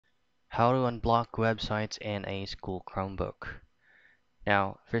How to unblock websites in a school Chromebook.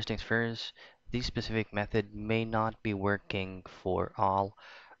 Now, first things first, this specific method may not be working for all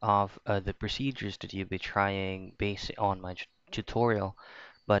of the procedures that you'll be trying based on my tutorial,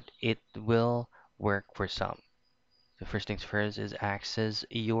 but it will work for some. The first things first is access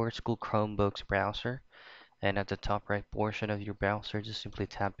your school Chromebook's browser, and at the top right portion of your browser, just simply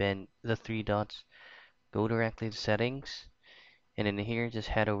tap in the three dots, go directly to settings, and in here, just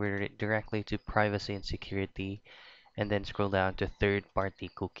head over directly to privacy and security and then scroll down to third-party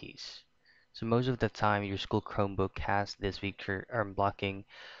cookies. So most of the time, your school Chromebook has this feature unblocking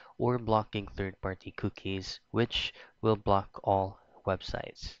or blocking third-party cookies, which will block all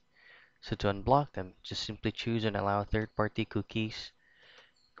websites. So to unblock them, just simply choose and allow third-party cookies,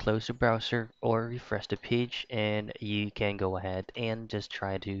 close the browser or refresh the page, and you can go ahead and just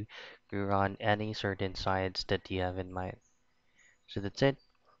try to run any certain sites that you have in mind. So that's it.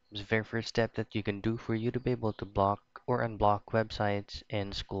 It's the very first step that you can do for you to be able to block or unblock websites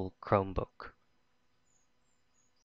in school Chromebook.